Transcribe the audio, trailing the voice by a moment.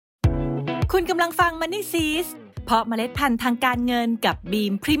คุณกำลังฟัง Money SEEDS เพราะเมล็ดพันธุ์ทางการเงินกับบี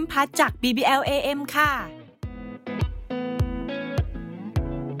มพริมพัฒน์จาก BBL AM ค่ะ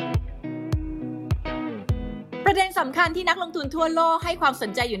ประเด็นสำคัญที่นักลงทุนทั่วโลกให้ความส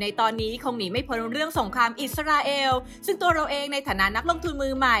นใจอยู่ในตอนนี้คงหนีไม่พ้นเรื่องสงครามอิสราเอลซึ่งตัวเราเองในฐานะนักลงทุนมื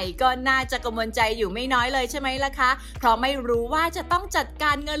อใหม่ก็น่าจะกังวลใจอยู่ไม่น้อยเลยใช่ไหมล่ะคะเพราะไม่รู้ว่าจะต้องจัดก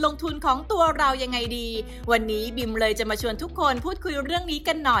ารเงินลงทุนของตัวเรายังไงดีวันนี้บิมเลยจะมาชวนทุกคนพูดคุยเรื่องนี้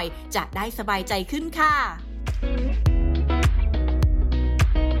กันหน่อยจะได้สบายใจขึ้นค่ะ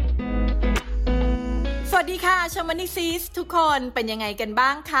สวัสดีค่ะชมนิซีสทุกคนเป็นยังไงกันบ้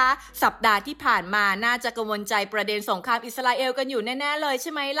างคะสัปดาห์ที่ผ่านมาน่าจะกังวลใจประเด็นสงครามอิสราเอลกันอยู่แน่ๆเลยใ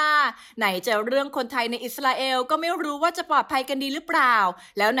ช่ไหมล่ะไหนจะเรื่องคนไทยในอิสราเอลก็ไม่รู้ว่าจะปลอดภัยกันดีหรือเปล่า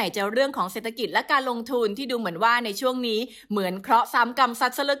แล้วไหนจะเรื่องของเศรษฐกิจและการลงทุนที่ดูเหมือนว่าในช่วงนี้เหมือนเคราะห์ซ้ำกรรมซั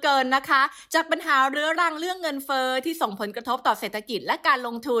ดซะเหลือเกินนะคะจากปัญหาเรื้อรังเรื่องเงินเฟ้อที่ส่งผลกระทบต่อเศรษฐกิจและการล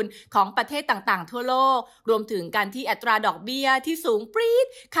งทุนของประเทศต่างๆทั่วโลกรวมถึงการที่อัตราดอกเบี้ยที่สูงปรี๊ด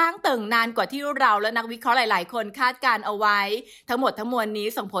ค้างตึงนานกว่าที่เราและนักวิเคราะห์หลายๆคนคาดการเอาไว้ทั้งหมดทั้งมวลนี้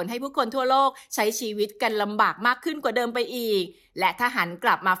ส่งผลให้ผู้คนทั่วโลกใช้ชีวิตกันลำบากมากขึ้นกว่าเดิมไปอีกและถ้าหันก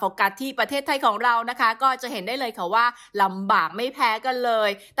ลับมาโฟกัสที่ประเทศไทยของเรานะคะก็จะเห็นได้เลยค่ะว่าลำบากไม่แพ้กันเลย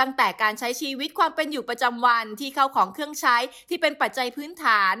ตั้งแต่การใช้ชีวิตความเป็นอยู่ประจำวันที่เข้าของเครื่องใช้ที่เป็นปัจจัยพื้นฐ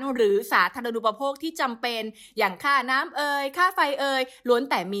านหรือสาธารณูปโภคที่จำเป็นอย่างค่าน้ำค่าไฟล้วน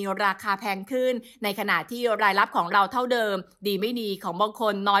แต่มีราคาแพงขึ้นในขณะที่รายรับของเราเท่าเดิมดีไม่ดีของบางค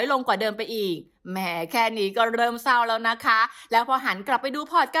นน้อยลงกว่าเดิมไปอีกแหมแค่นี้ก็เริ่มเศร้าแล้วนะคะแล้วพอหันกลับไปดู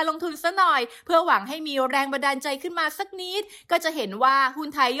พอร์ตการลงทุนซะหน่อยเพื่อหวังให้มีแรงบันดาลใจขึ้นมาสักนิดก็จะเห็นว่าหุ้น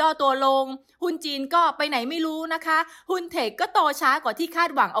ไทยย่อตัวลงหุ้นจีนก็ไปไหนไม่รู้นะคะหุ้นเทคก็โตช้ากว่าที่คาด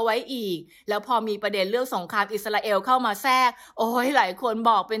หวังเอาไว้อีกแล้วพอมีประเด็นเรื่องสงครามอิสราเอลเข้ามาแทรกโอ้ยหลายคน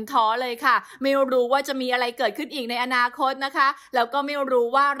บอกเป็นท้อเลยค่ะไม่รู้ว่าจะมีอะไรเกิดขึ้นอีกในอนาคตนะคะแล้วก็ไม่รู้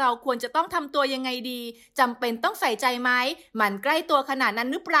ว่าเราควรจะต้องทำตัวยังไงดีจำเป็นต้องใส่ใจไหมมันใกล้ตัวขนาดนั้น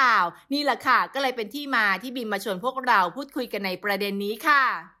หรือเปล่านี่แหละค่ะก็เลยเป็นที่มาที่บินมาชวนพวกเราพูดคุยกันในประเด็นนี้ค่ะ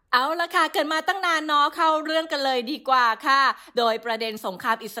เอาละค่ะเกิดมาตั้งนานเนาะเข้าเรื่องกันเลยดีกว่าค่ะโดยประเด็นสงคร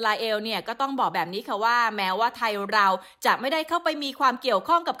ามอิสราเอลเนี่ยก็ต้องบอกแบบนี้ค่ะว่าแม้ว่าไทยเราจะไม่ได้เข้าไปมีความเกี่ยว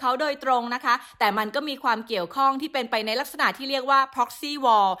ข้องกับเขาโดยตรงนะคะแต่มันก็มีความเกี่ยวข้องที่เป็นไปในลักษณะที่เรียกว่า proxy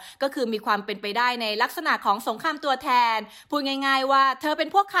war ก็คือมีความเป็นไปได้ในลักษณะของสงครามตัวแทนพูดง่ายๆว่าเธอเป็น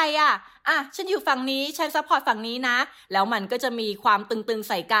พวกใครฉันอยู่ฝั่งนี้ฉันซัพพอร์ตฝั่งนี้นะแล้วมันก็จะมีความตึงๆ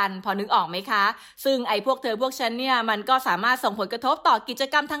ใส่กันพอนึกออกไหมคะซึ่งไอ้พวกเธอพวกฉันเนี่ยมันก็สามารถส่งผลกระทบต่อกิจ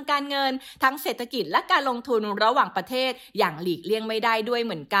กรรมทางการเงินทั้งเศรษฐกิจและการลงทุนระหว่างประเทศอย่างหลีกเลี่ยงไม่ได้ด้วยเ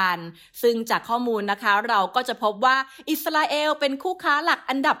หมือนกันซึ่งจากข้อมูลนะคะเราก็จะพบว่าอิสราเอลเป็นคู่ค้าหลัก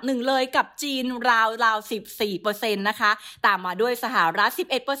อันดับหนึ่งเลยกับจีนราว 14% นะคะตามมาด้วยสหรัฐ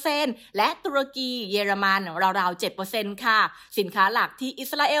 11% และตุรกีเยอรมันราว 7% ค่ะสินค้าหลักที่อิ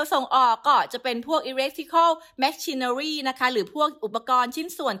สราเอลส่งออกก็จะเป็นพวก electrical machinery นะคะหรือพวกอุปกรณ์ชิ้น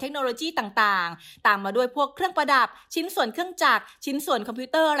ส่วนเทคโนโลยีต่างๆตามมาด้วยพวกเครื่องประดับชิ้นส่วนเครื่องจักรชิ้นส่วนคอมพิว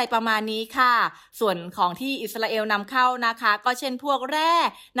เตอร์อะไรประมาณนี้ค่ะส่วนของที่อิสราเอลนำเข้านะคะก็เช่นพวกแร่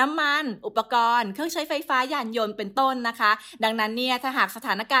น้ำมันอุปกรณ์เครื่องใช้ไฟฟ้ายานยนต์เป็นต้นนะคะดังนั้นเนี่ยถ้าหากสถ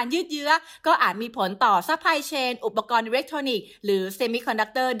านการณ์ยืดเยื้อก็อาจมีผลต่อ supply chain อุปกรณ์อิเล็กทรอนิกส์หรือ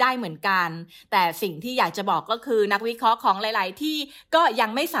semiconductor ได้เหมือนกันแต่สิ่งที่อยากจะบอกก็คือนักวิเคราะห์ของหลายๆที่ก็ยัง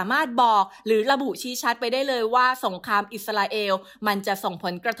ไม่สามารถบอกหรือระบุชี้ชัดไปได้เลยว่าสงครามอิสราเอลมันจะส่งผ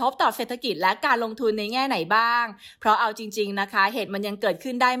ลกระทบต่อเศรษฐกิจและการลงทุนในแง่ไหนบ้างเพราะเอาจริงๆนะคะเหตุมันยังเกิด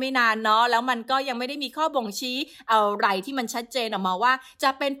ขึ้นได้ไม่นานเนาะแล้วมันก็ยังไม่ได้มีข้อบ่งชี้อะไรที่มันชัดเจนออกมาว่าจะ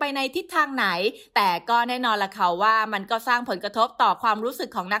เป็นไปในทิศทางไหนแต่ก็แน่นอนละค่ะว่ามันก็สร้างผลกระทบต่อความรู้สึก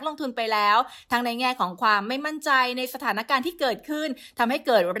ของนักลงทุนไปแล้วทั้งในแง่ของความไม่มั่นใจในสถานการณ์ที่เกิดขึ้นทำให้เ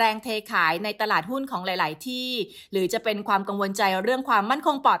กิดแรงเทขายในตลาดหุ้นของหลายๆที่หรือจะเป็นความกังวลใจเรื่องความมั่นค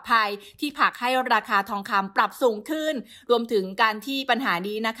งปลอดภัยที่ผลักให้ราคาทองคำปรับสูงขึ้นรวมถึงการที่ปัญหา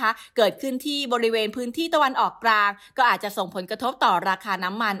นี้นะคะเกิดขึ้นที่บริเวณพื้นที่ตะวันออกกลางก็อาจจะส่งผลกระทบต่อราคา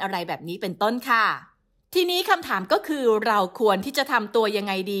น้ำมันอะไรแบบนี้เป็นต้นค่ะทีนี้คำถามก็คือเราควรที่จะทำตัวยัง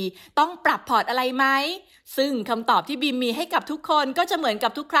ไงดีต้องปรับพอร์ตอะไรไหมซึ่งคำตอบที่บีมมีให้กับทุกคนก็จะเหมือนกั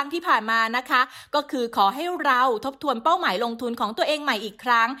บทุกครั้งที่ผ่านมานะคะก็คือขอให้เราทบทวนเป้าหมายลงทุนของตัวเองใหม่อีกค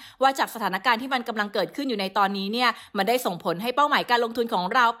รั้งว่าจากสถานการณ์ที่มันกำลังเกิดขึ้นอยู่ในตอนนี้เนี่ยมันได้ส่งผลให้เป้าหมายการลงทุนของ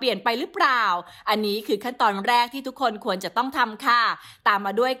เราเปลี่ยนไปหรือเปล่าอันนี้คือขั้นตอนแรกที่ทุกคนควรจะต้องทำค่ะตามม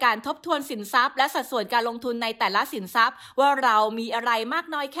าด้วยการทบทวนสินทรัพย์และสัดส่วนการลงทุนในแต่ละสินทรัพย์ว่าเรามีอะไรมาก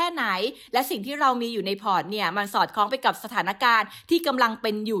น้อยแค่ไหนและสิ่งที่เรามีอยู่ใน พอร์ตเนี่ยมันสอดคล้องไปกับสถานการณ์ที่กำลังเ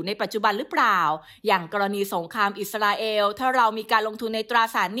ป็นอยู่ในปัจจุบันหรือเปล่าอย่างกรณีสงครามอิสราเอลถ้าเรามีการลงทุนในตรา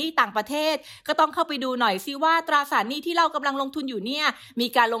สารหนี้ต่างประเทศก็ต้องเข้าไปดูหน่อยซิว่าตราสารหนี้ที่เรากำลังลงทุนอยู่เนี่ยมี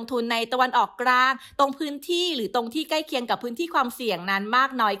การลงทุนในตะวันออกกลางตรงพื้นที่หรือตรงที่ใกล้เคียงกับพื้นที่ความเสี่ยงนั้นมาก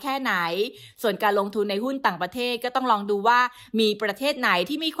น้อยแค่ไหนส่วนการลงทุนในหุ้นต่างประเทศก็ต้องลองดูว่ามีประเทศไหน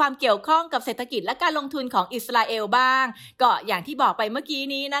ที่มีความเกี่ยวข้องกับเศรษฐกิจและการลงทุนของอิสราเอลบ้างก็อย่างที่บอกไปเมื่อกี้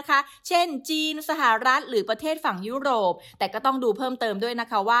นี้นะคะเช่นจีนสหรัฐหรือประเทศฝั่งยุโรปแต่ก็ต้องดูเพิ่มเติมด้วยนะ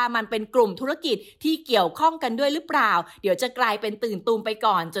คะว่ามันเป็นกลุ่มธุรกิจที่เกี่ยวข้องกันด้วยหรือเปล่าเดี๋ยวจะกลายเป็นตื่นตูมไป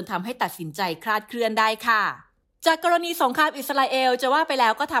ก่อนจนทำให้ตัดสินใจคลาดเคลื่อนได้ค่ะจากกรณีสงครามอิสราเอลจะว่าไปแล้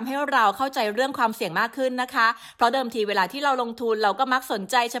วก็ทำให้เราเข้าใจเรื่องความเสี่ยงมากขึ้นนะคะเพราะเดิมทีเวลาที่เราลงทุนเราก็มักสน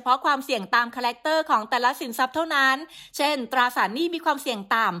ใจเฉพาะความเสี่ยงตามคาแรคเตอร์ของแต่ละสินทรัพย์เท่านั้นเช่นตราสารหนี้มีความเสี่ยง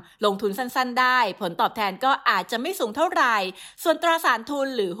ต่ำลงทุนสั้นๆได้ผลตอบแทนก็อาจจะไม่สูงเท่าไหร่ส่วนตราสารทุน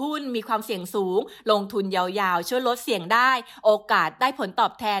หรือหุ้นมีความเสี่ยงสูงลงทุนยาวๆช่วยลดเสี่ยงได้โอกาสได้ผลตอ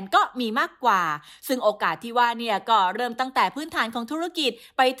บแทนก็มีมากกว่าซึ่งโอกาสที่ว่าเนี่ยก็เริ่มตั้งแต่พื้นฐานของธุรกิจ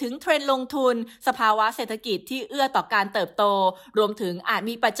ไปถึงเทรนด์ลงทุนสภาวะเศรษฐกิจที่เอื้อต่อการเติบโตรวมถึงอาจ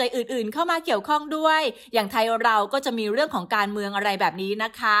มีปัจจัยอื่นๆเข้ามาเกี่ยวข้องด้วยอย่างไทยเราก็จะมีเรื่องของการเมืองอะไรแบบนี้น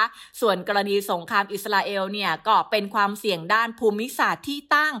ะคะส่วนกรณีสงครามอิสราเอลเนี่ยก็เป็นความเสี่ยงด้านภูมิศาสตร์ที่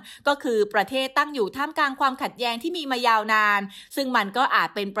ตั้งก็คือประเทศตั้งอยู่ท่ามกลางความขัดแย้งที่มีมายาวนานซึ่งมันก็อาจ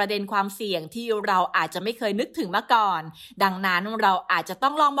เป็นประเด็นความเสี่ยงที่เราอาจจะไม่เคยนึกถึงมาก่อนดังนั้นเราอาจจะต้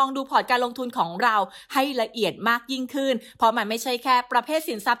องลองมองดูพอร์ตการลงทุนของเราให้ละเอียดมากยิ่งขึ้นเพราะมันไม่ใช่แค่ประเภท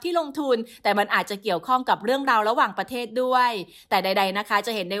สินทรัพย์ที่ลงทุนแต่มันอาจจะเกี่ยวข้องกับเรื่องราวระหว่างประเทศด้วยแต่ใดๆนะคะจ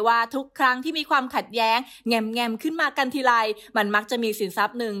ะเห็นได้ว่าทุกครั้งที่มีความขัดแย้งแง่มๆขึ้นมากันทีไรมันมักจะมีสินทรัพ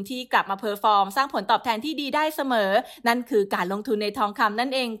ย์หนึ่งที่กลับมาเพอร์ฟอร์มสร้างผลตอบแทนที่ดีได้เสมอนั่นคือการลงทุนในทองคำนั่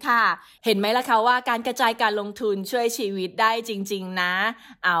นเองค่ะเห็นไหมล่ะคะว่าการกระจายการลงทุนช่วยชีวิตได้จริงๆนะ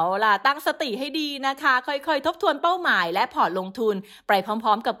เอาล่ะตั้งสติให้ดีนะคะค่อยๆทบทวนเป้าหมายและพอร์ตลงทุนไปพ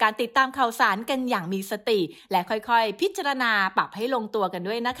ร้อมๆกับการติดตามข่าวสารกันอย่างมีสติและค่อยๆพิจารณาปรับให้ลงตัวกัน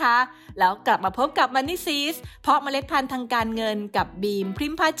ด้วยนะคะแล้วกลับมาพบกับ Money Seeds เพราะเมล็ดพันธุ์ทางการเงินกับบีมพริ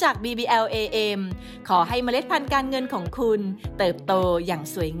มพัฒน์จาก BBLAM ขอให้เมล็ดพันธุ์การเงินของคุณเติบโตอย่าง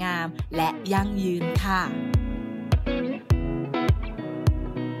สวยงามและยั่งยืนค่ะ